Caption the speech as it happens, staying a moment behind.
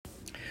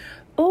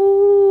Ooh,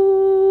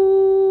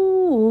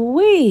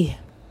 wee.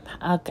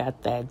 I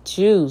got that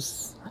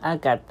juice. I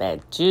got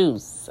that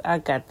juice. I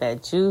got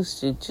that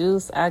juice.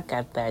 I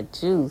got that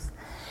juice.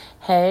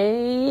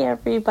 Hey,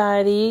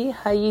 everybody.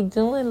 How you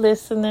doing,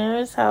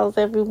 listeners? How's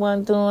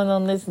everyone doing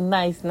on this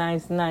nice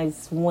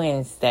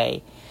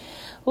Wednesday?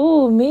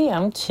 Ooh,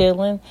 I'm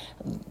chilling.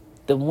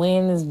 The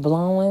wind is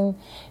blowing.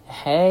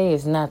 Hey,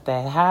 it's not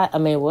that hot. I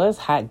mean, it was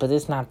hot, but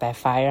it's not that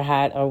fire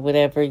hot or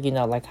whatever,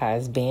 like how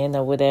it's been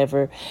or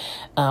whatever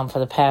for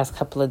the past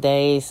couple of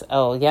days.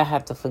 Oh, y'all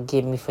have to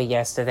forgive me for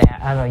yesterday.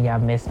 I know y'all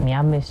missed me.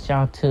 I missed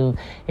y'all too.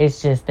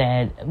 It's just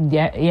that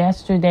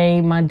yesterday,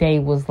 my day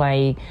was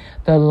like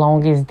the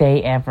longest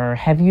day ever.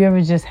 Have you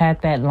ever just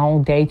had that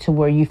long day to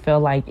where you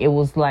felt like it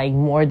was like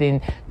more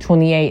than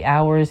 28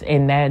 hours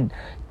in that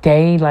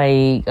day,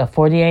 like a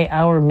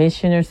 48-hour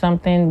mission or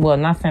something? Well,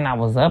 not saying I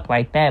was up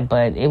like that,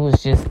 but it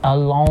was just a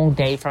long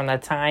day from the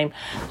time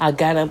I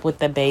got up with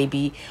the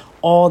baby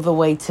all the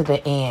way to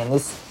the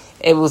end.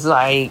 It was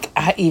like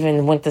I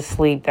even went to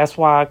sleep. That's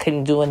why I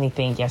couldn't do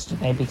anything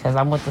yesterday, because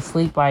I went to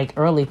sleep like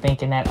early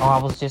thinking that,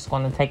 I was just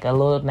going to take a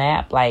little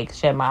nap, like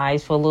shut my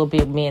eyes for a little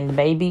bit, me and the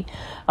baby.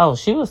 Oh,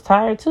 she was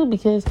tired too,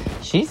 because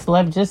she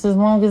slept just as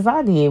long as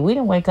I did. We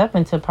didn't wake up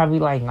until probably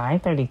like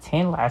 9:30,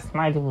 10 last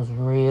night. It was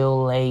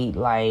real late.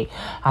 Like,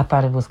 I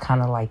thought it was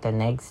kind of like the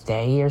next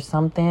day or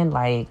something.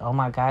 Like, oh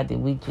my God, did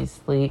we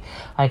just sleep?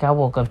 Like, I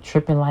woke up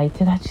tripping like,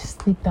 did I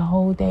just sleep the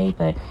whole day?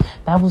 But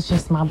that was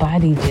just my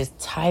body just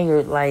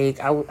tired. Like,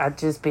 I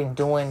just been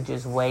doing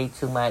just way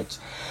too much.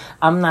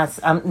 I'm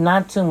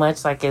not too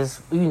much like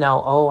as,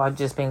 I've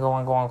just been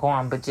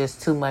going, but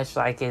just too much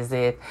like as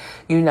if,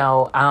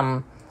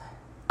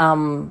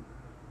 I'm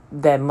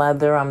that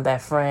mother, I'm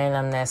that friend,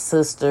 I'm that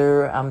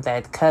sister, I'm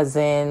that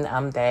cousin,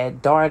 I'm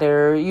that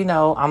daughter,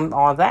 I'm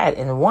all that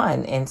in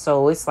one. And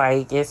so it's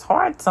like, it's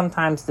hard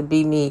sometimes to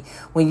be me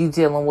when you're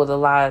dealing with a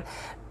lot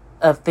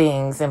of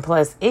things and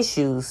plus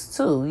issues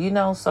too,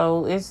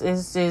 so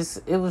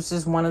it was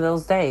just one of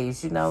those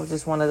days,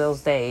 just one of those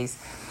days.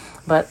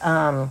 But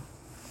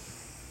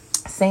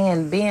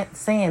saying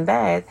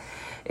that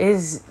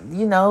is,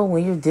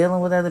 when you're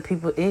dealing with other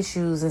people's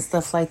issues and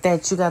stuff like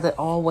that, you got to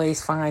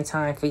always find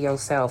time for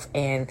yourself.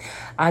 And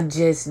I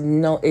just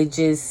know it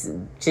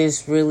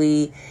just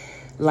really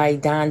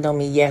like dawned on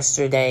me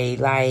yesterday.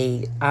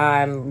 Like,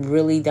 I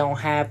really don't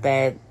have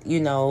that, I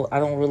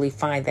don't really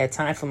find that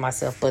time for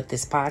myself, but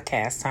this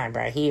podcast time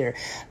right here.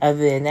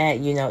 Other than that,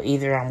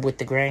 either I'm with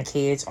the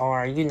grandkids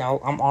or,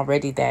 I'm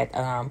already that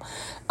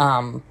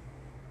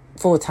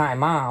full-time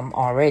mom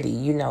already,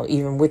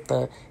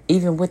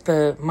 even with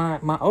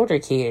my older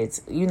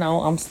kids,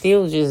 I'm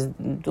still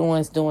just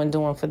doing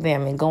for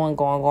them and going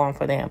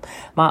for them.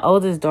 My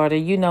oldest daughter,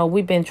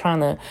 we've been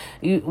trying to,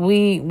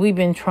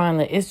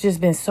 it's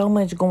just been so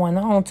much going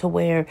on to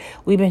where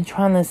we've been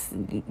trying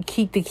to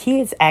keep the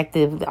kids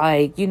active.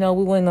 Like, we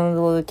went on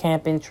a little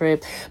camping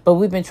trip, but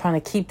we've been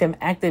trying to keep them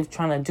active,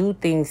 trying to do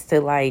things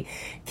to like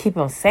keep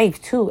them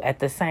safe too at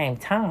the same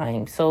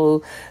time.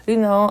 So,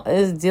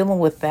 it's dealing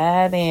with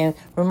that. And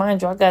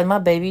remind you, I got my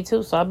baby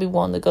too, so I'll be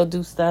wanting to go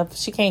do stuff.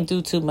 She can't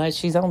do too much.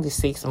 She's only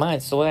 6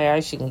 months,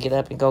 so she can get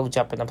up and go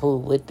jump in the pool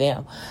with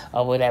them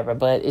or whatever.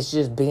 But it's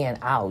just being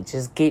out,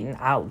 just getting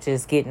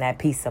that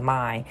peace of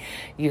mind.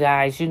 You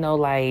guys,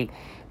 like,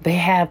 they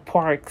have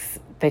parks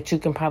that you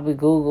can probably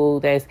Google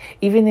that's,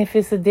 even if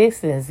it's a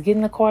distance, get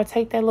in the car,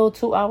 take that little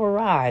 2-hour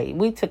ride.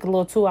 We took a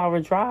little 2-hour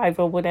drive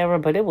or whatever,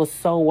 but it was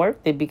so worth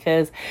it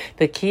because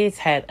the kids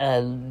had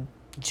a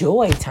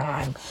joy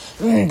time.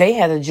 They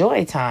had a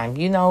joy time,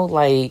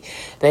 like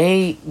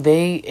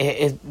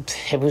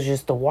it was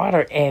just the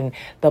water, and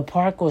the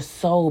park was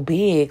so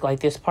big.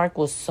 Like, this park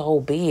was so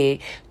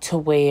big to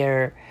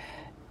where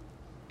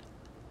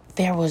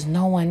there was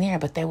no one there,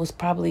 but there was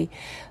probably,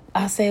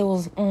 I say it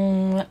was,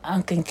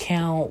 I can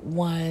count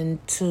 1,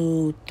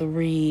 2,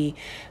 3.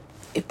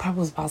 It probably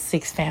was about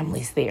 6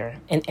 families there,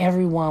 and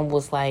everyone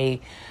was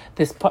like,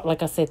 this park,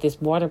 like I said, this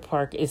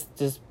park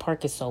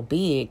is so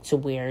big to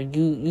where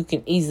you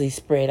can easily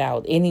spread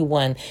out.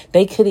 Anyone,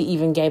 they could have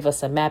even gave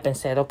us a map and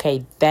said,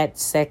 okay, that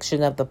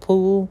section of the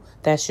pool,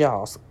 that's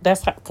y'all's.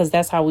 Because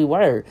that's how we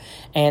were.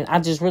 And I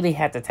just really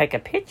had to take a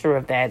picture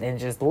of that and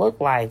just look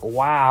like,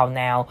 wow,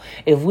 now,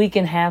 if we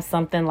can have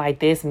something like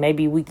this,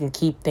 maybe we can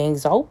keep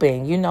things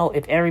open.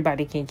 If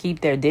everybody can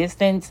keep their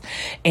distance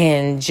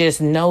and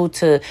just know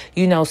to,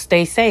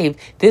 stay safe.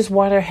 This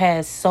water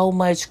has so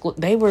much,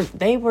 they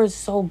were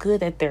so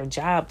good at their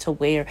job to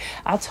where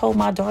I told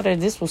my daughter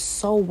this was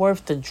so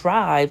worth the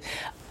drive.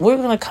 We're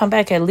going to come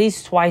back at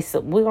least twice.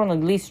 We're going to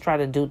at least try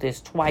to do this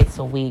twice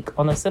a week,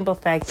 on the simple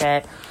fact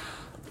that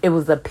it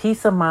was a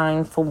peace of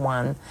mind for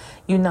one,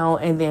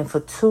 and then for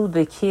two,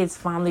 the kids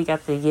finally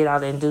got to get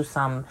out and do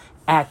some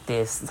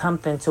active,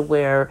 something to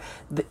where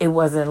it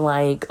wasn't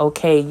like,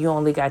 okay, you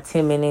only got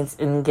 10 minutes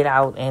and get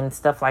out and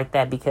stuff like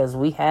that, because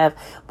we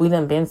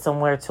done been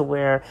somewhere to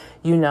where,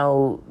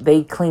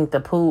 they clean the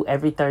pool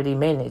every 30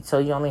 minutes. So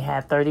you only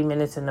have 30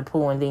 minutes in the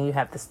pool, and then you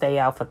have to stay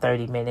out for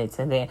 30 minutes,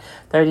 and then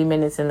 30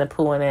 minutes in the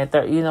pool, and then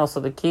 30, so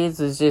the kids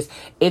was just,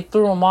 it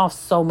threw them off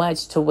so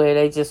much to where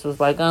they just was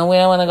like, oh, we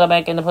don't want to go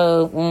back in the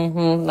pool.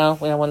 No,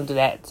 we don't want to do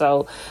that.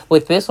 So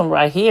with this one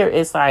right here,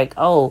 it's like,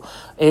 oh,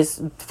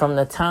 it's from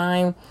the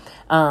time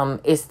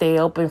it stay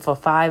open for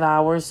 5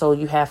 hours, so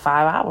you have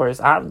 5 hours.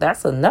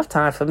 That's enough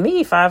time for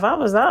me. 5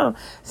 hours.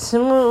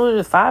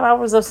 5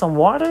 hours of some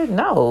water?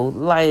 No,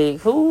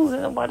 like who's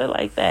in the water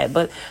like that?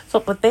 But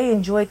they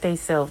enjoyed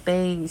themselves.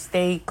 They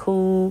stayed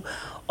cool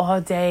all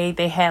day.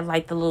 They had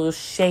like the little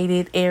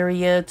shaded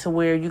area to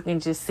where you can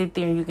just sit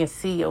there and you can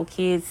see your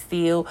kids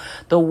still.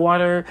 The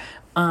water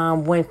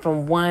went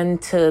from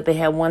they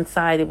had one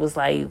side, it was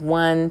like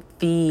 1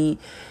 feet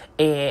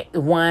and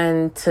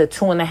 1 to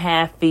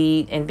 2.5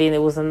 feet, and then it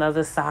was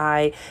another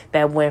side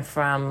that went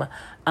from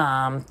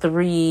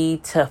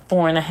 3 to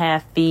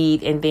 4.5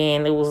 feet, and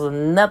then it was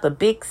another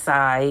big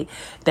side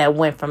that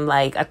went from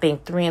like, I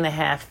think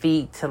 3.5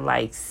 feet to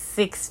like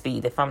 6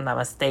 feet, if I'm not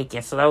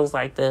mistaken. So that was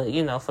like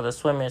the, for the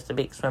swimmers, the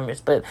big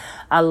swimmers. But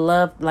I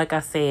loved, like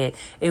I said,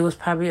 it was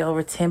probably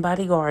over 10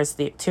 bodyguards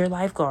there, 10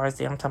 lifeguards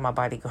there. I'm talking about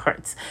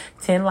bodyguards,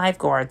 10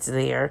 lifeguards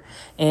there,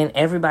 and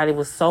everybody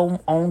was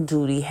so on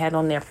duty, had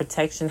on their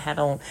protection, had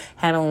on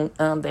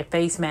their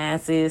face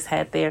masks,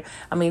 they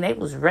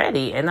was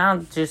ready, and I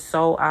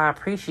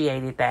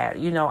appreciated that.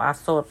 I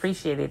so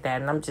appreciated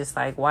that, and I'm just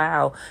like,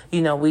 wow,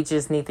 we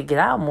just need to get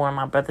out more,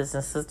 my brothers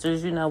and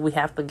sisters. We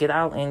have to get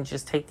out and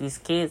just take these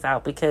kids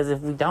out, because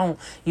if we don't,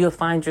 you'll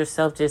find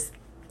yourself just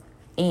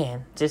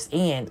in,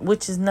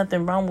 which is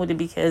nothing wrong with it,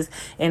 because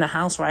in a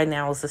house right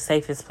now is the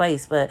safest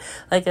place. But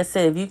like I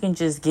said, if you can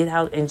just get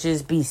out and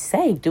just be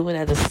safe,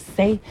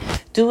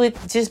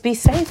 just be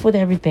safe with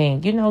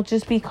everything,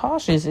 just be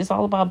cautious. It's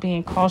all about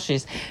being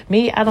cautious.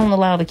 Me, I don't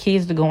allow the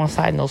kids to go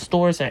inside no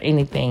stores or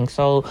anything.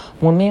 So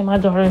when me and my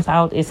daughter's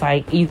out, it's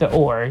like either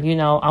or,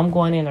 I'm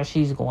going in or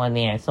she's going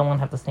in. Someone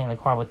have to stay in the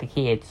car with the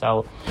kids.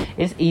 So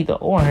it's either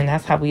or, and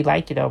that's how we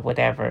like it or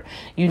whatever,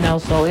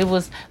 so it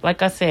was,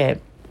 like I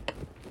said,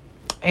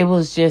 it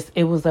was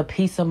a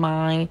peace of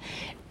mind.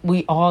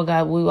 We all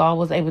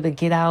was able to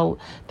get out.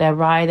 That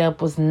ride up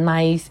was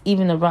nice.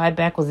 Even the ride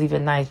back was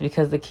even nice,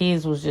 because the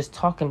kids was just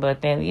talking,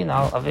 but then,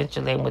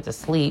 eventually they went to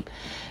sleep.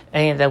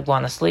 They ended up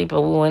going to sleep,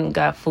 but we went and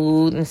got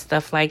food and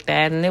stuff like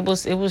that. And it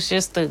was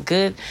just a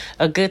good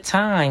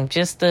time.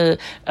 Just a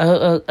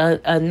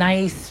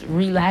nice,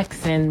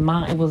 relaxing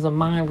mind. It was a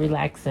mind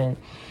relaxing,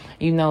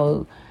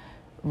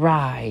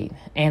 ride.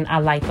 And I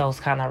like those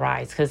kind of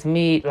rides, because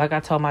me, like I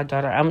told my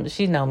daughter,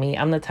 she know me,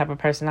 I'm the type of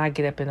person, I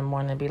get up in the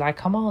morning and be like,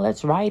 come on,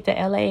 let's ride to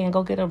LA and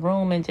go get a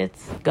room and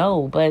just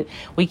go. But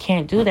we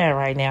can't do that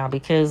right now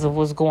because of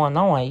what's going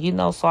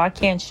on, so I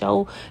can't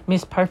show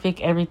Miss Perfect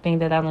everything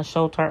that I done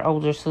showed her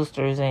older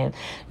sisters, and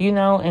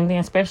and then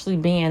especially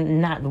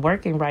being not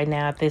working right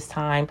now at this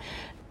time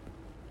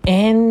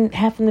and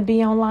having to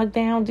be on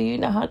lockdown. Do you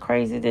know how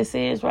crazy this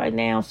is right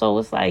now? So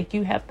it's like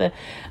you have to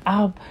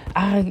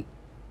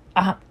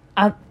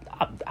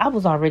I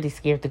was already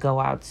scared to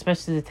go out,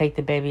 especially to take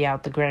the baby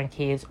out, the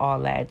grandkids, all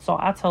that. So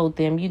I told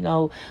them,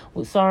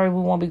 sorry,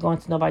 we won't be going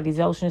to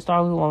nobody's ocean.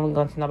 Sorry, we won't be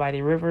going to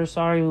nobody's river.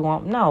 Sorry, we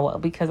won't. No,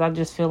 because I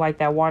just feel like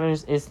that water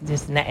is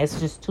just, it's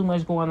just too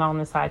much going on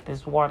inside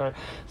this water.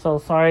 So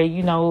sorry,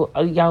 y'all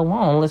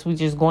won't, unless we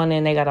just go in there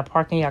and they got a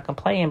park and y'all can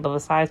play in. But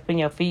besides putting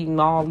your feet and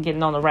all,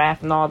 getting on the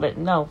raft and all that,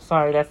 no,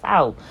 sorry, that's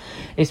out.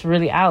 It's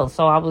really out.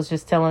 So I was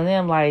just telling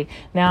them, like,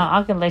 now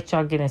I can let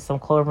y'all get in some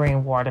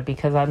chlorine water,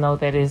 because I know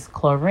that it's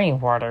chlorine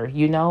water,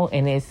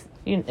 and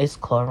it's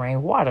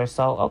chlorine water.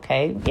 So,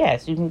 okay,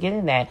 yes, you can get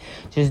in that.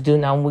 Just do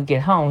know when we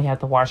get home, you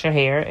have to wash your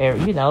hair, or,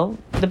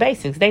 the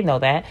basics. They know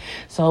that.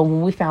 So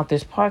when we found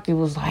this park, it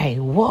was like,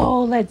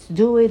 whoa, let's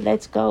do it.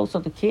 Let's go. So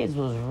the kids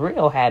was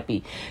real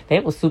happy. They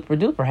was super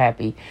duper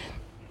happy,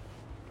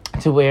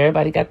 to where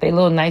everybody got their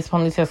little nice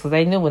ponytails, because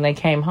they knew when they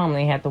came home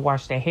they had to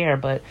wash their hair.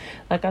 But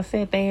like I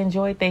said, they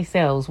enjoyed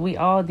themselves. We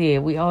all did.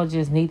 We all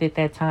just needed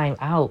that time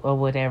out or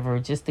whatever,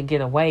 just to get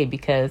away,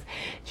 because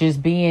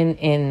just being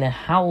in the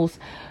house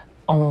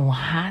on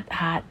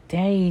hot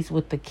days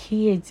with the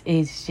kids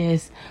is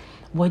just,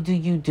 what do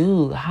you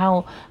do?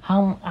 I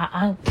don't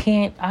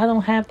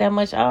have that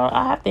much.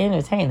 I have to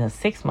entertain a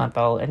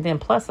 6-month-old, and then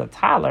plus a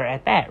toddler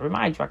at that.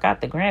 Remind you, I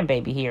got the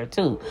grandbaby here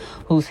too,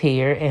 who's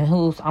here, and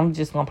I'm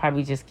just going to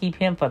probably just keep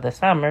him for the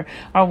summer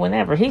or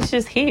whenever. He's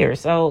just here.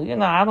 So,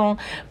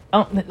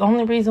 the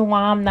only reason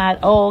why I'm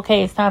not,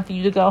 okay, it's time for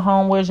you to go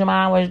home, where's your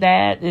mom, where's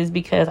dad, is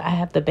because I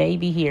have the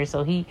baby here.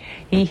 So he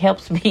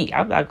helps me.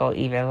 I'm not going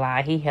to even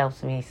lie. He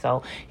helps me.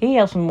 So he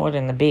helps me more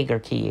than the bigger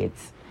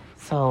kids.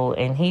 So,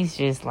 and he's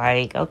just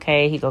like,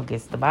 okay, he go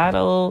gets the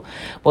bottle.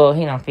 Well,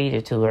 he don't feed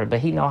it to her, but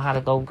he know how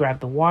to go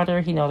grab the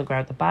water. He know how to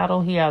grab the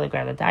bottle. He know how to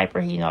grab the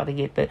diaper. He know how to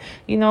get the,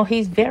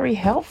 he's very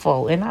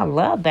helpful. And I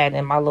love that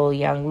in my little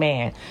young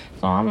man.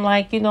 So I'm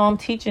like, I'm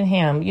teaching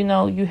him,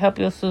 you help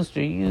your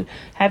sister. You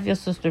have your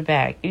sister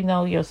back.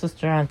 Your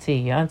sister auntie,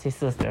 your auntie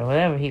sister,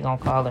 whatever he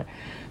gonna call her.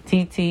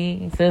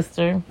 TT,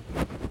 sister,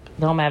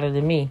 don't matter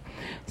to me.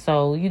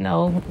 So,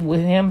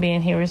 with him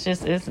being here,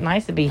 it's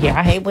nice to be here.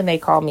 I hate when they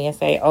call me and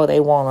say, oh, they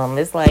want him.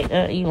 It's like,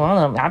 you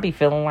want him. I be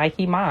feeling like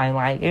he mine.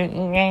 Like,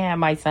 have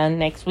my son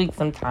next week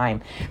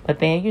sometime. But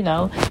then,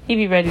 he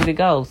be ready to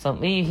go. So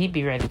he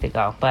be ready to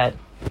go. But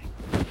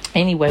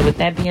anyway, with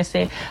that being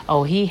said,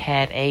 he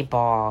had a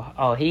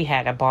ball. He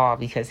had a ball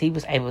because he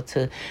was able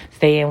to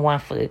stay in one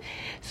foot.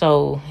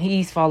 So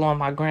he's following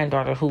my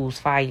granddaughter who's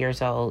 5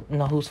 years old.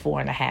 No, who's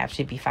 4.5.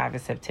 She'd be 5 in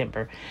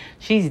September.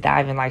 She's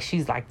diving like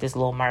she's like this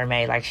little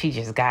mermaid. Like she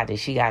just got it.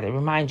 She got it.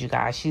 Remind you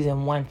guys, she's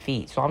in 1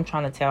 foot. So I'm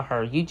trying to tell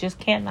her, you just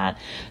cannot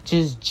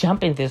just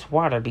jump in this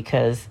water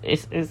because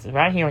it's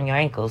right here on your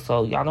ankle.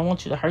 So y'all don't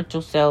want you to hurt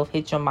yourself,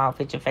 hit your mouth,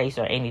 hit your face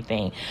or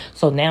anything.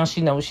 So now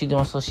she knows what she's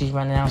doing. So she's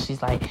running out.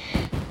 She's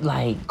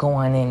like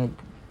going in,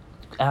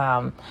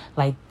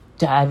 like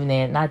diving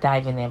in, not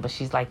diving in, but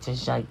she's like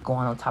just like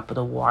going on top of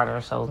the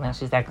water. So now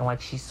she's acting like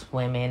she's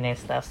swimming and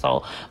stuff.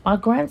 So my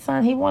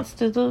grandson, he wants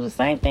to do the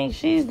same thing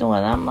she's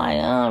doing. I'm like,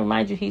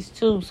 remind you, he's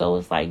 2. So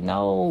it's like,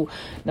 no.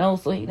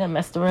 So he done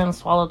messed around and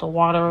swallowed the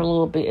water a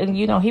little bit. And,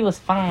 he was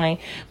fine.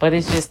 But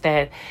it's just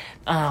that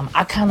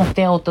I kind of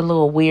felt a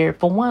little weird.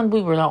 For one,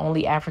 we were the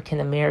only African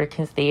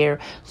Americans there.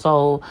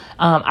 So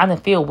I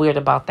didn't feel weird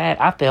about that.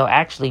 I felt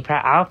actually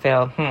proud. I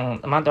felt,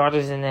 my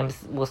daughters and them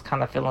was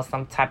kind of feeling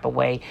some type of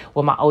way.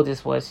 Well, my oldest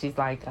was. She's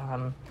like,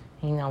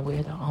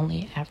 we're the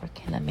only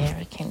African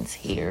Americans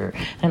here.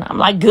 And I'm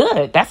like,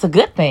 good. That's a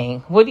good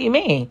thing. What do you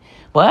mean?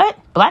 What?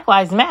 Black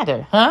Lives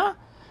Matter, huh?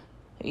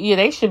 Yeah,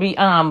 they should be,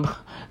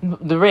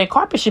 the red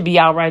carpet should be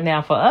out right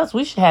now for us.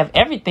 We should have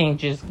everything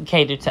just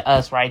catered to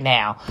us right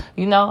now.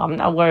 I'm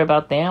not worried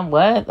about them.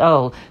 What?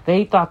 Oh,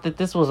 they thought that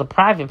this was a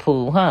private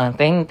pool, huh?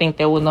 They didn't think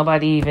there would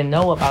nobody even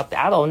know about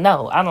that. I don't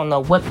know. I don't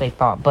know what they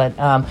thought.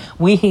 But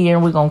we here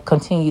and we're going to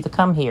continue to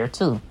come here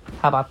too.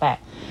 How about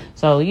that?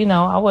 So,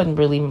 I wasn't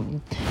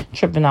really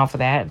tripping off of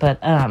that.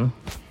 But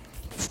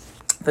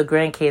the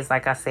grandkids,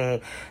 like I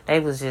said, they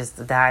was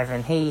just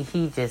diving.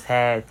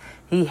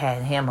 He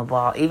had him a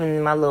ball.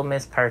 Even my little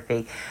Miss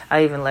Perfect,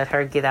 I even let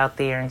her get out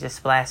there and just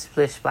splash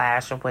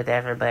or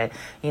whatever. But,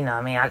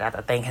 I got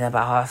to thinking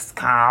about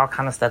all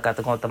kind of stuff got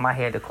to go through my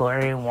head. The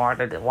chlorine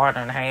water, the water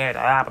in the hair,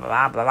 blah,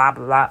 blah, blah, blah,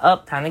 blah, blah.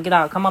 Up, time to get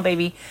out. Come on,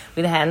 baby.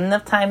 We done had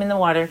enough time in the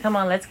water. Come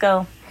on, let's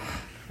go.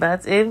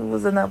 But it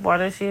was enough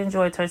water. She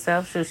enjoyed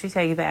herself. She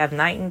take a bath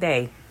night and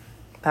day.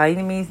 By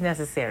any means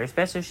necessary,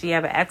 especially if she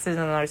have an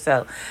accident on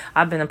herself.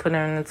 I've been putting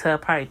her in the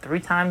tub probably 3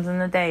 times in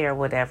the day or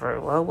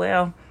whatever.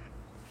 Well,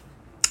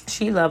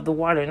 she loved the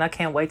water, and I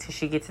can't wait till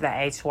she gets to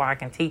that age where I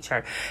can teach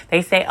her.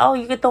 They say,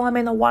 you can throw him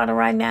in the water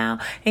right now,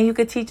 and you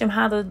can teach him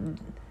how to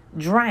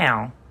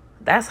drown.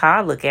 That's how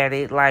I look at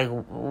it. Like,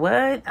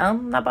 what?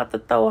 I'm not about to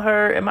throw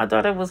her. And my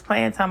daughter was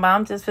playing time.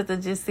 I'm just fit to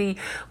just see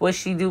what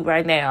she do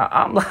right now.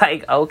 I'm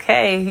like,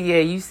 okay, yeah,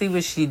 you see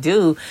what she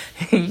do.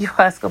 You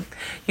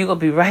gonna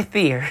be right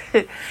there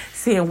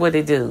seeing what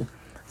it do.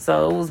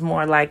 So it was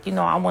more like,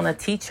 I want to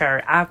teach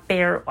her. I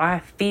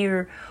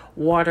fear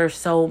water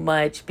so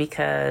much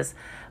because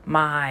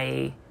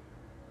my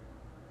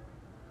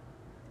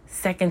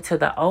second to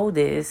the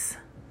oldest,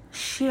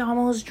 she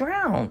almost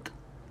drowned.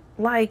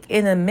 Like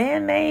in a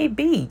man-made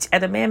beach,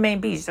 at a man-made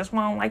beach. That's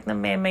why I don't like the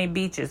man-made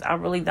beaches. I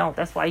really don't.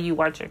 That's why you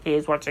watch your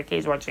kids.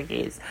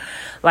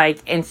 Like,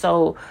 and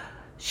so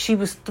she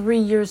was 3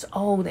 years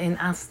old, and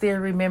I still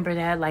remember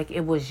that like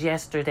it was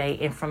yesterday.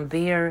 And from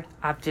there,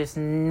 I've just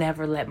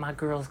never let my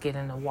girls get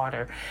in the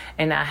water.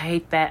 And I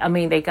hate that. I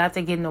mean, they got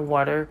to get in the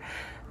water,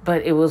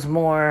 but it was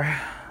more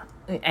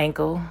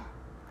ankle.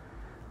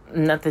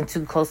 Nothing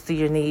too close to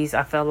your knees,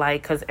 I felt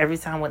like, because every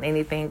time when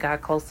anything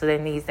got close to their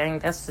knees,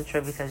 that's the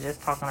truth, because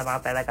just talking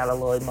about that, I got a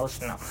little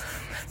emotional.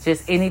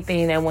 Just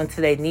anything that went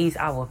to their knees,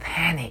 I would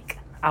panic,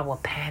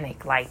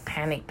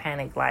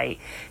 like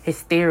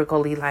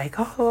hysterically, like,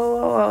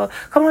 oh,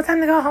 come on, time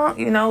to go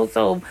home,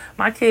 So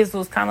my kids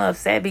was kind of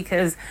upset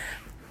because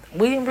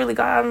we didn't really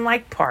go out and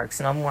like parks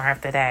no more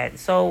after that.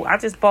 So I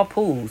just bought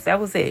pools. That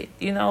was it.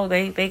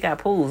 They got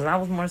pools. And I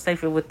was more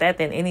safer with that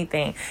than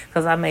anything,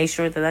 because I made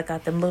sure that I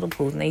got them little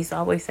pools. And they used to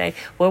always say,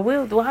 well,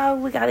 why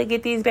we got to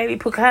get these baby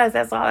pools? Because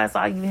that's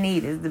all you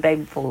need is the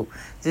baby pool.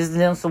 Just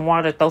them some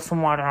water, throw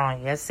some water on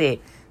you. That's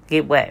it.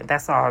 Get wet.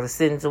 That's all. The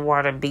sit in the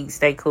water,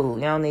 stay cool.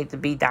 You don't need to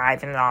be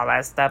diving and all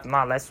that stuff and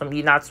all that.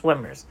 You're not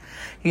swimmers.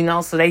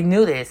 So they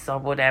knew this or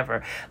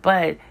whatever.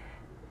 But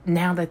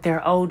now that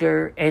they're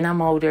older and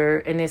I'm older,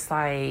 and it's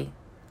like,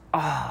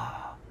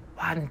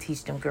 why didn't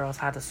teach them girls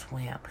how to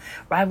swim?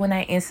 Right when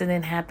that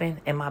incident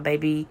happened and my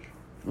baby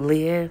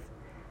lived,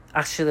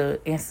 I should have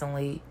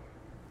instantly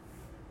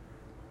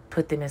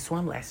put them in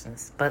swim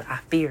lessons. But I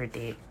feared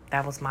it.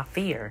 That was my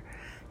fear.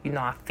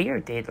 I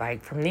feared it.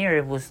 Like, from there,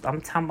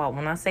 I'm talking about,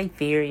 when I say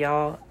fear,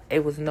 y'all,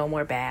 it was no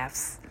more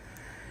baths,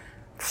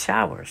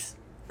 showers.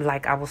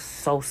 Like, I was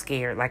so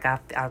scared. Like, I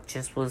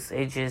just was,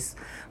 it just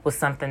was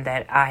something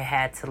that I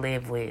had to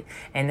live with.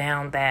 And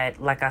now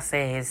that, like I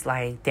said, it's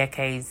like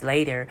decades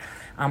later,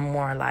 I'm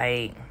more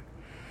like,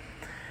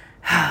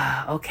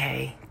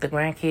 okay, the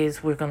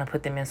grandkids, we're going to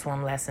put them in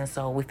swim lessons.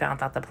 So we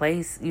found out the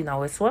place,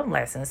 it's swim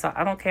lessons. So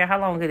I don't care how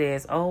long it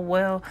is. Oh,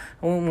 well,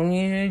 when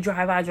you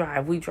drive, I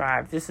drive. We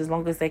drive. Just as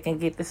long as they can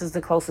get, this is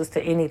the closest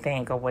to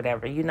anything or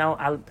whatever.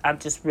 I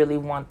just really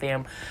want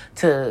them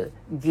to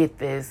get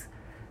this,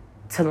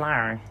 to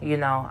learn.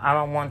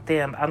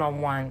 I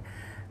don't want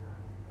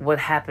what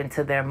happened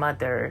to their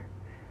mother.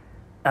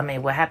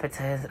 What happened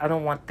to I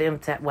don't want them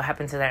to, what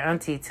happened to their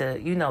auntie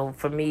to,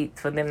 for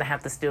them to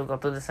have to still go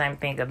through the same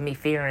thing of me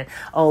fearing,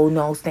 oh,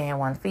 no, stay in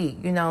 1 feet,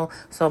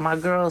 So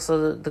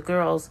the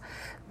girls,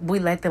 we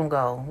let them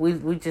go.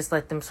 We just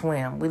let them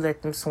swim. We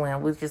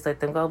just let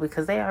them go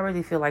because they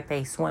already feel like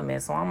they swimming.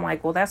 So I'm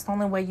like, well, that's the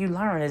only way you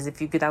learn is if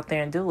you get out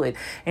there and do it.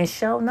 And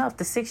sure enough,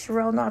 the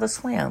 6-year-old know how to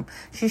swim.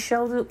 She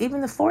showed,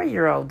 even the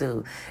 4-year-old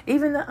do.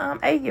 Even the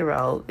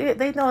 8-year-old.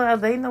 They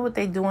know what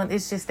they're doing.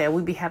 It's just that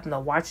we be having to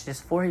watch this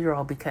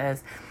 4-year-old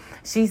because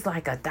she's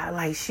like it's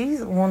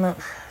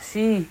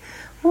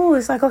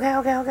like,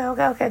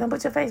 okay. Don't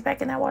put your face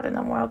back in that water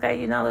no more,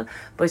 okay?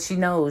 But she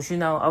knows,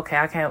 okay,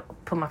 I can't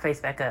put my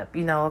face back up.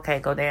 Okay,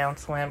 go down,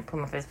 swim, put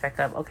my face back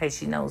up. Okay,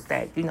 she knows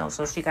that,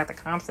 so she got the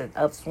concept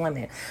of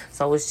swimming.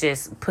 So it's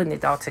just putting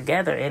it all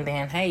together and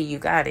then, hey, you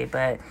got it.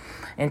 But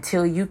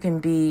until we can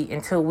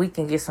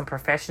get some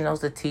professionals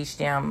to teach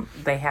them,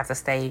 they have to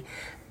stay,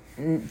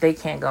 they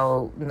can't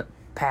go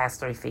past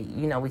 3 feet.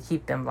 We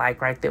keep them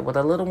like right there. Well,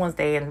 the little ones,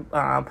 they in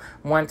 1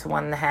 to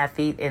 1.5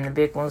 feet, and the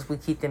big ones, we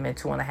keep them in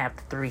 2.5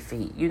 to 3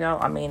 feet.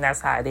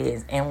 That's how it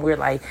is. And we're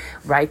like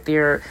right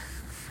there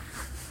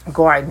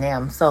guarding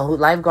them. So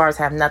lifeguards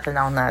have nothing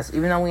on us,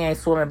 even though we ain't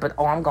swimming, but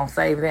I'm gonna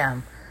save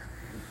them.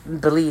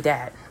 Believe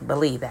that.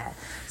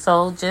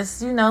 So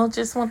just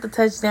want to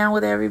touch down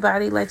with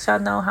everybody, let y'all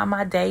know how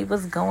my day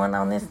was going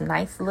on this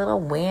nice little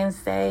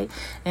Wednesday.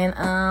 And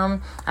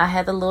I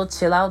had a little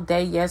chill out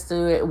day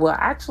yesterday. Well,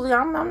 actually,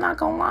 I'm not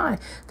gonna lie.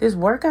 This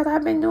workout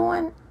I've been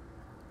doing,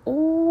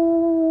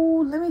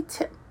 let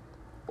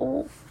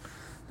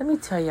me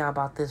tell y'all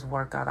about this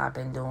workout I've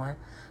been doing.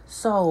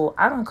 So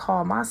I don't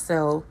call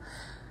myself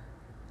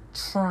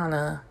trying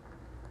to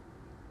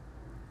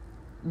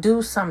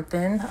do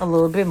something a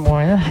little bit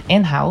more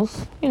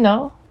in-house,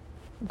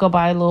 go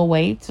buy little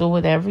weights or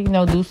whatever,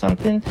 do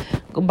something,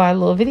 go buy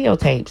little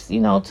videotapes,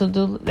 to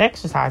do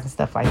exercise and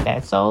stuff like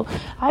that. So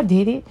I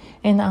did it.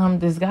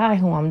 And this guy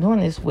who I'm doing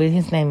this with,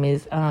 his name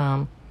is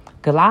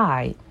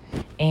Glide.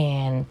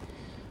 And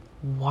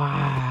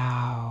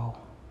wow,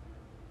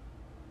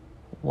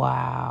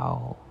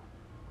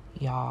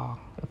 y'all,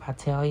 if I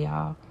tell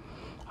y'all,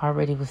 I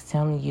already was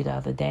telling you the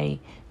other day,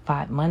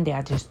 Monday,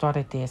 I just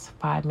started this.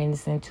 5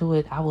 minutes into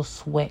it, I was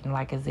sweating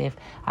like as if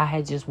I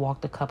had just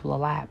walked a couple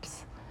of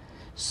laps.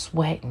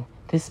 Sweating.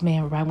 This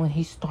man, right when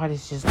he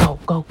started, just go.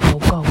 Don't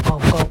stop. 1, 2,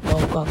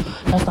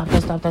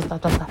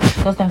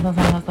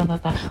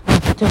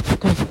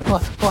 3, 4,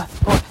 3,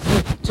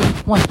 2,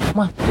 1,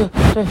 1, 2, 3,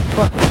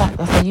 4, 5.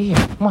 That's how you hear.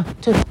 1,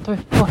 2, 3,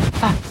 4,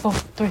 5, 4,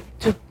 3,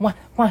 2, 1,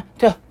 1,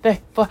 2, 3,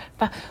 4,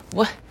 5.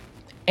 What?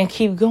 And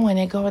keep going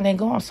and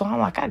going. So I'm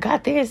like, I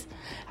got this.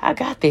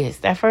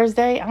 That first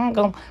day, I'm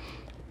going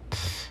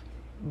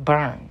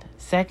burned.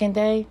 Second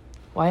day,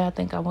 why y'all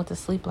think I went to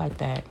sleep like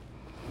that?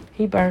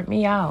 He burnt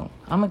me out.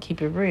 I'm going to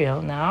keep it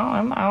real. Now, I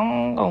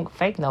don't going to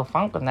fake no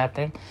funk or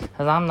nothing,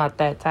 because I'm not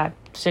that type.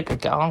 I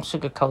don't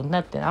sugarcoat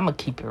nothing. I'm going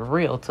to keep it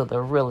real to the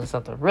realest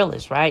of the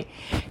realest, right?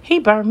 He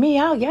burnt me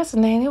out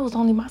yesterday, and it was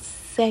only my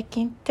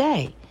second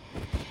day.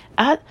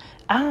 I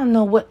don't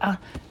know what, I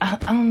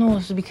don't know if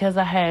it's because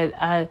it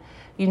had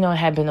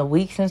been a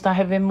week since I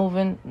had been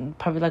moving,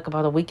 probably like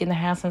about a week and a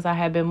half since I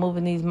had been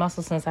moving these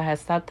muscles, since I had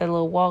stopped that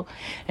little walk,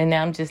 and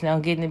now I'm just now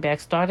getting it back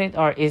started,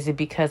 or is it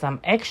because I'm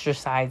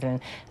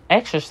exercising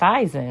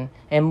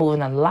and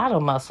moving a lot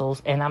of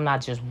muscles, and I'm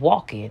not just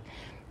walking?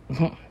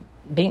 Ding,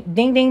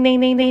 ding, ding, ding,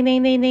 ding, ding,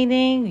 ding, ding, ding,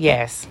 ding.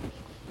 Yes.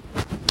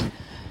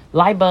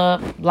 Light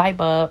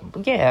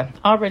bulb. Yeah,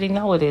 I already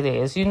know what it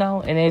is,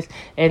 and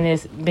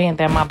it's being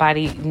that my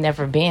body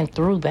never been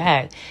through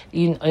that,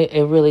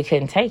 it really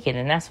couldn't take it,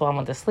 and that's why I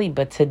went to sleep.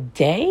 But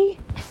today,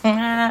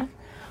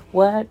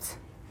 what?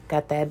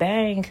 Got that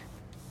bang.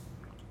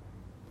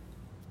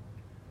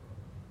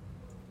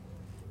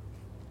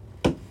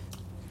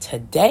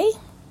 Today,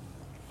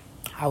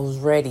 I was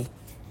ready.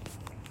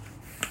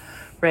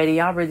 I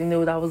already knew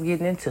what I was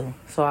getting into,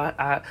 so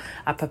I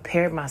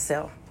prepared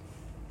myself.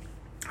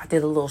 I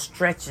did a little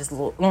stretches,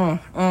 got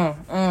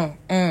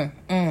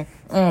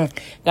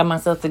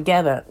myself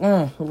together,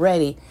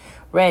 ready,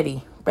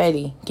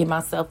 get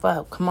myself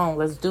up. Come on,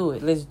 let's do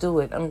it.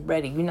 I'm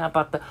ready. You're not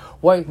about to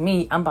work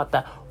me, I'm about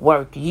to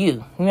work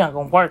you. You're not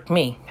gonna work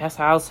me. That's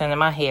how I was saying in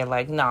my head,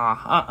 like,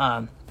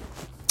 nah,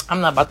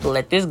 I'm not about to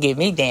let this get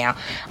me down.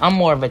 I'm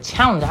more of a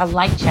challenge. I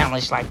like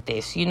challenge like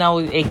this. You know,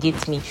 it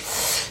gets me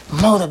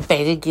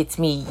motivated. It gets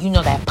me,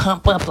 that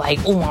pump up like,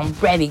 oh, I'm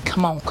ready.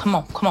 Come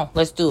on.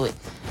 Let's do it.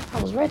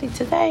 I was ready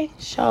today.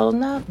 Sure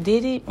enough,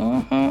 did it.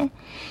 I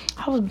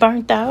was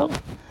burnt out.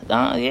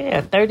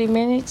 30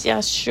 minutes.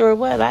 Yeah, sure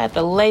was. I had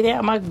to lay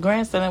down. My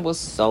grandson, it was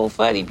so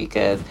funny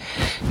because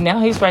now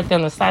he's right there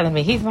on the side of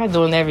me. He's not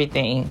doing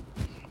everything.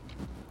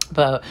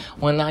 But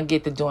when I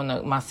get to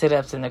doing my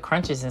sit-ups and the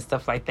crunches and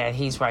stuff like that,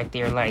 he's right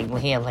there, like,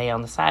 he'll lay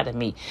on the side of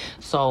me.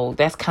 So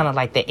that's kind of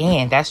like the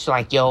end. That's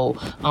like,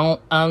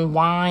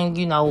 unwind,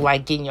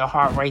 like getting your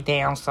heart rate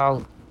down.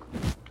 So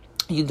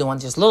you doing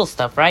just little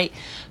stuff, right?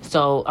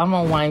 So I'm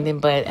unwinding,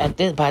 but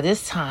by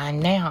this time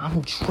now, I'm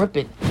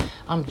dripping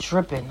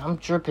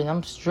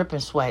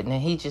sweating.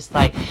 And he just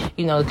like,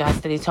 the guy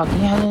steady talking,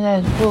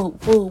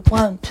 food,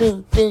 1,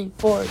 2, 3,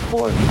 4,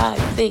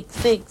 5, 6,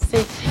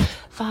 6,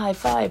 5,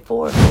 5,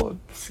 4, 4,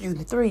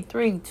 3,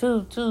 3,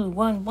 2, 2,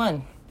 1,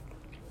 1.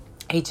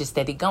 He just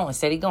steady going.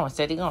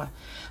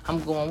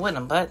 I'm going with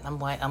him, but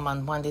I'm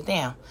unwinding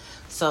down.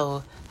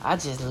 So I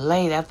just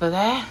laid after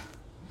that.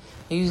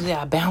 Usually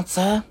I bounce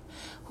up.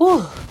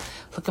 Whew.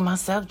 Look at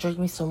myself, drink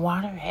me some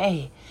water.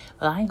 Hey,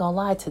 but I ain't gonna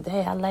lie,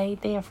 today I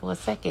laid there for a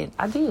second.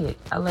 I did.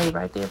 I laid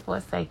right there for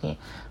a second.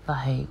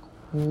 Like,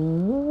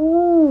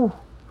 woo.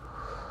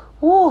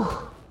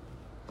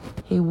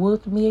 He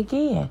whooped me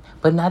again,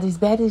 but not as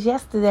bad as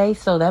yesterday.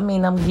 So that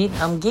means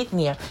I'm getting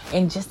there.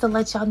 And just to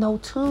let y'all know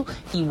too,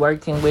 he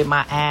working with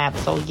my abs.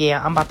 So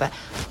yeah,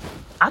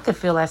 I could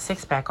feel that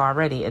six-pack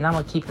already, and I'm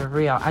going to keep it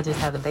real. I just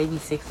had a baby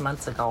 6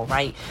 months ago,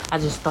 right? I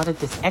just started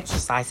this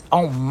exercise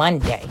on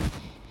Monday.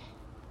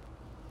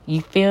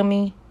 You feel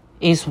me?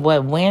 It's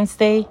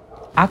Wednesday?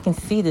 I can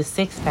see the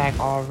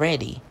six-pack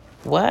already.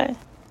 What?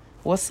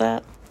 What's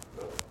up?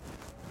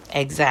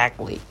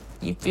 Exactly.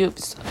 You feel...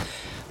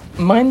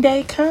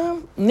 Monday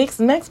come? Next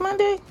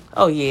Monday?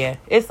 Oh, yeah.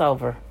 It's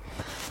over.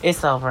 I'm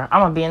going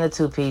to be in the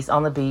two-piece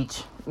on the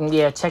beach.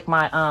 Yeah, check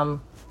my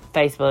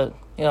Facebook.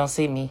 You don't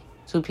see me.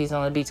 Two-piece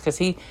on the beach. Because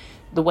the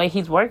way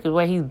he's working, the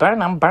way he's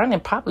burning, I'm burning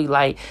probably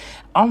like...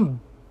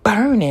 I'm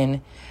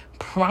burning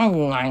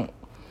probably like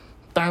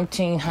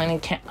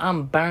 1,300.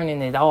 I'm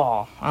burning it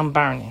all. I'm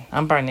burning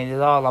it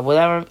all. Like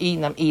whatever I'm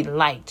eating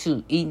light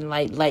too. Eating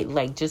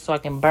light. Just so I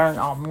can burn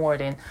off more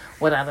than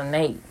what I done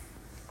ate.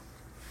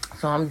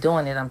 So I'm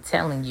doing it. I'm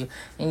telling you.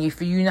 And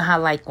you know how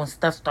like when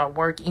stuff start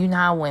working, you know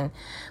how when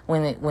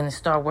it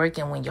start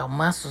working, when your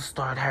muscles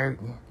start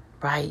hurting,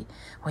 right?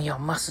 When your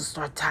muscles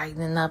start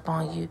tightening up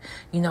on you,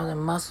 the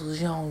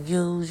muscles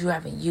you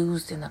haven't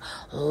used in a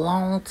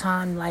long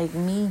time, like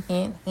me,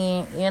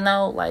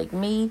 like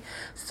me.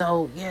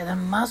 So yeah, the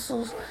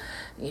muscles,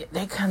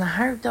 they kind of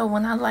hurt though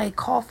when I like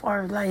cough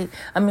or like,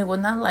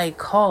 when I like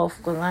cough,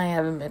 because I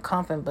haven't been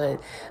coughing,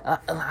 but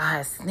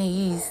I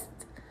sneezed.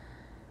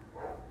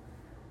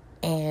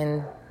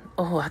 And,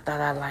 I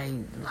thought I,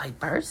 like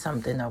burst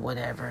something or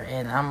whatever.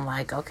 And I'm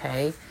like,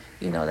 okay,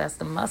 that's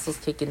the muscles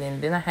kicking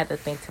in. Then I had to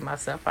think to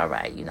myself, all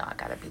right, I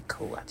got to be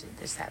cool. I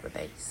just had a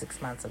baby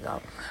 6 months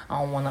ago. I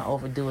don't want to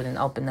overdo it and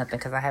open nothing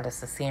because I had a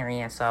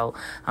cesarean. So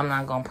I'm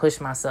not going to push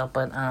myself.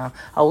 But,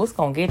 it's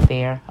going to get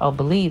there. Oh,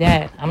 believe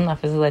that. I'm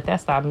not going to let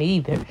that stop me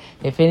either.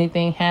 If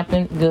anything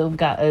happened,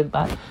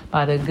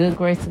 by the good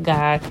grace of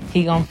God,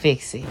 he going to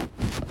fix it.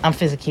 I'm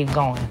finna keep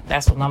going.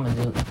 That's what I'm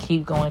gonna do.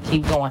 Keep going.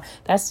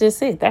 That's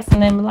just it. That's the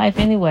name of life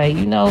anyway.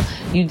 You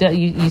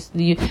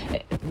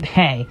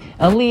hey,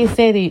 Aaliyah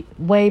said it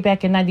way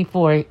back in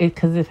 94.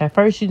 Because if at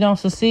first you don't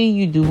succeed,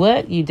 you do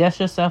what? You dust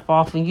yourself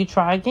off and you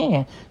try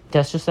again.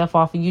 That's just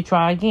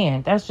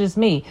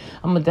me.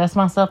 I'm going to dust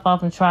myself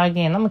off and try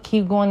again. I'm going to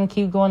keep going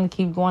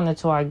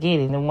until I get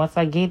it. And once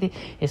I get it,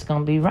 it's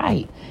going to be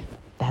right.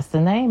 That's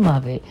the name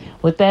of it.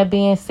 With that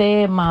being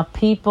said, my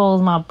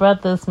peoples, my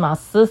brothers, my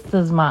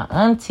sisters, my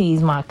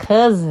aunties, my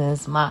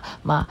cousins, my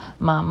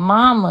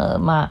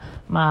mama,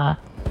 my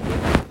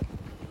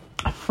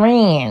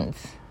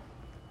friends,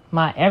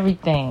 my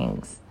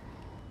everythings.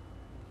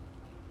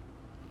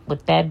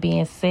 With that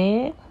being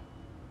said,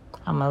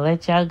 I'm going to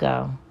let y'all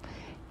go.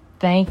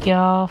 Thank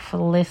y'all for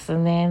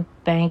listening.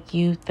 Thank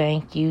you.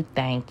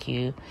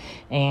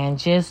 And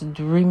just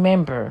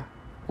remember,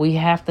 we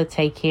have to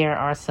take care of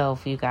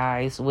ourselves, you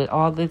guys. With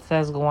all this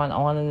that's going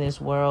on in this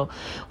world,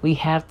 we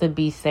have to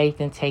be safe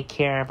and take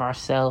care of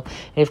ourselves.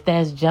 If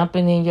that's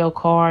jumping in your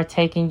car,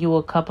 taking you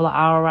a couple of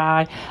hour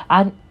ride.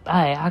 I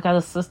got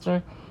a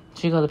sister.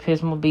 She go to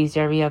Pismo Beach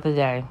every other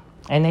day.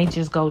 And they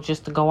just to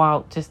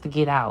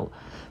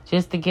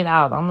get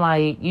out. I'm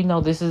like,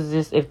 this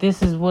is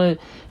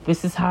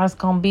how it's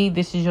going to be.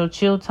 This is your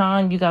chill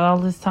time. You got all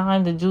this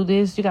time to do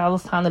this. You got all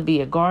this time to be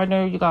a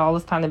gardener. You got all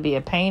this time to be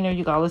a painter.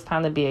 You got all this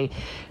time to be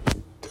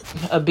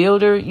a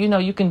builder,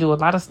 you can do a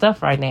lot of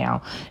stuff right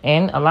now.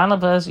 And a lot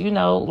of us,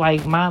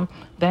 like mom,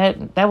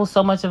 that was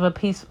so much of a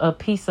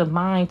peace of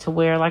mind to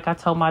where, like I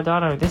told my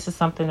daughter, this is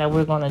something that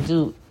we're going to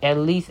do at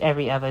least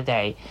every other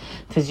day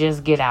to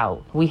just get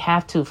out. We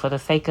have to, for the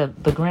sake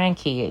of the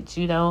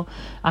grandkids,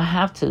 I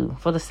have to,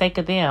 for the sake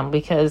of them,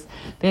 because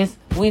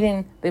we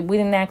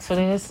didn't ask for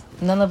this.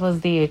 None of us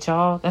did,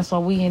 y'all. That's why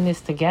we in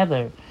this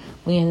together.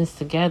 We in this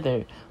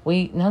together.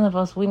 We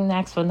didn't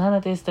ask for none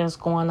of this that's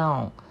going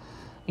on.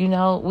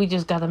 We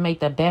just got to make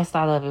the best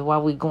out of it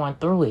while we're going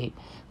through it.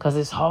 Because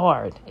it's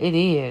hard. It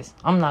is.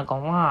 I'm not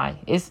going to lie.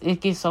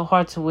 It gets so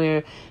hard to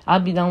where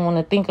don't want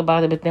to think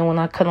about it. But then when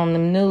I cut on the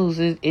news,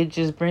 it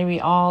just brings me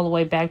all the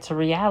way back to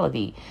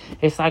reality.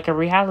 It's like a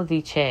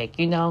reality check.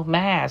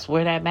 Mask.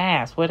 Wear that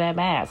mask. Wear that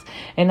mask.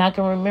 And I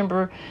can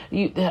remember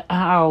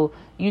how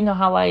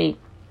like,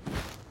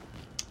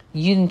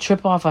 you didn't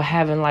trip off of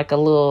having like a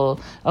little,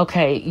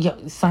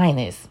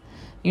 sinus.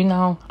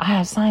 I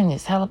have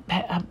sinus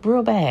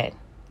real bad.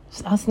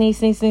 I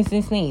sneeze.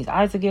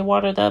 Eyes will get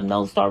watered up,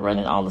 nose start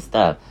running, all the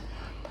stuff.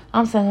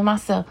 I'm saying to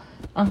myself,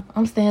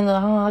 I'm staying,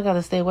 I got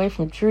to stay away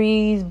from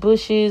trees,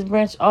 bushes,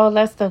 branch, all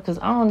that stuff, because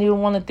I don't even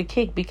want it to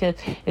kick,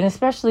 and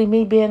especially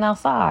me being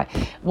outside.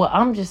 Well,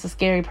 I'm just a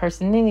scary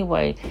person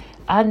anyway.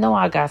 I know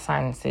I got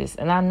sinuses,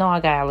 and I know I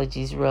got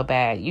allergies real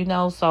bad,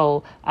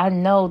 so I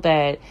know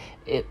that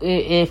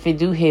if it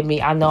do hit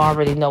me, I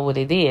already know what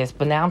it is.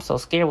 But now I'm so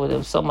scared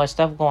with so much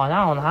stuff going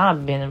on.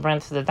 I've been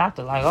running to the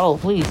doctor like, oh,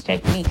 please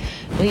check me.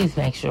 Please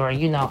make sure, I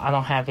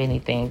don't have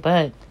anything.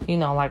 But,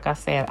 like I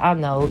said, I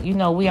know,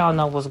 we all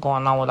know what's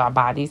going on with our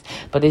bodies.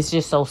 But it's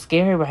just so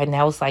scary right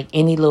now. It's like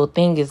any little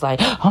thing is like,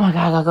 oh, my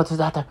God, I got to go to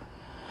the doctor.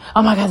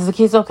 Oh, my God, is the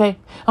kids okay?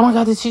 Oh, my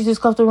God, did she just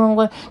go the wrong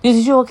way?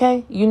 Is you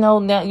okay?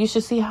 Now you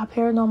should see how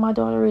paranoid my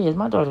daughter is.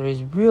 My daughter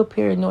is real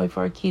paranoid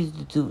for her kids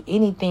to do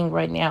anything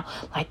right now.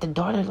 Like the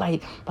daughter,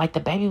 like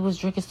the baby was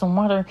drinking some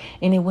water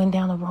and it went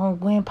down the wrong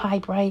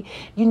windpipe, right?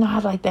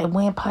 How like that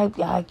windpipe,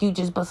 like you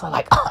just bust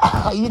like,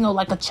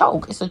 like a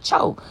choke. It's a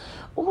choke.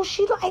 Oh,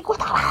 she like,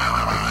 what?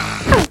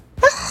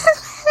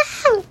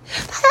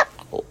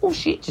 Oh,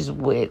 she just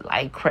went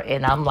like,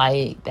 and I'm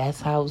like,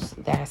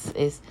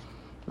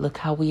 look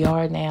how we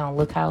are now.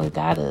 Look how it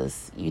got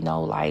us.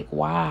 Like,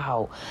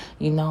 wow.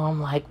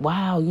 I'm like,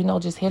 wow,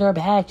 just hit her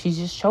back. She's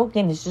just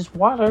choking. It's just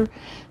water.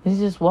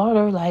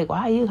 Like,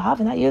 why are you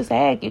having that use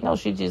egg?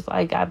 She just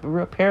like got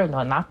real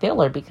paranoid. And I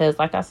feel her because,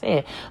 like I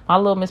said, my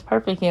little Miss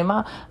Perfect and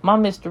my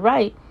Mr.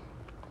 Right,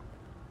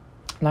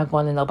 not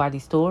going to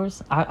nobody's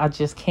stores. I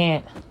just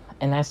can't.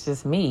 And that's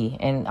just me.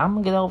 And I'm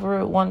going to get over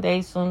it one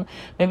day soon.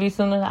 Maybe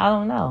sooner. I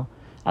don't know.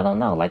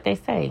 Like they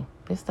say,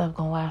 this stuff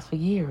going to last for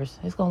years.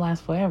 It's going to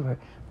last forever.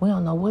 We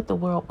don't know what this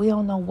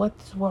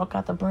world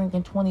got to bring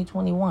in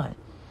 2021.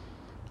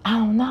 I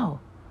don't know.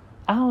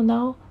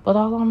 But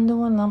all I'm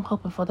doing, I'm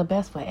hoping for the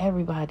best for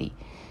everybody.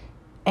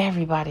 I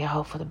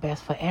hope for the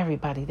best for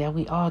everybody. That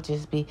we all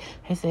just be,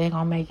 they say they're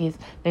going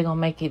to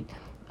make it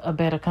a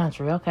better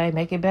country. Okay,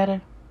 make it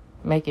better.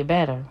 Make it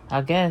better.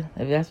 I guess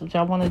if that's what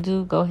y'all want to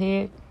do, go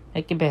ahead.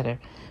 Make it better.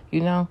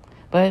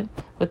 But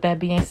with that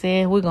being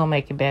said, we're going to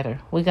make it better.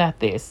 We got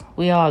this.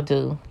 We all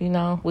do.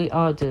 We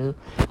all do.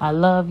 I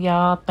love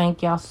y'all.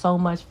 Thank y'all so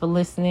much for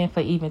listening, for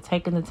even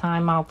taking the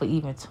time out, for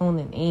even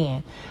tuning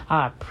in.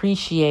 I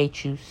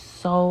appreciate you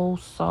so,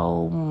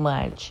 so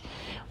much.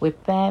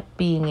 With that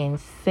being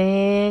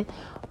said,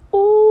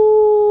 ooh-wee,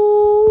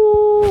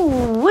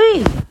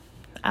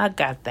 I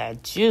got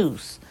that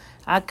juice.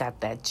 I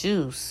got that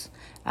juice.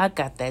 I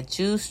got that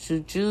juice.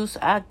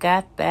 I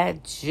got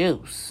that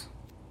juice.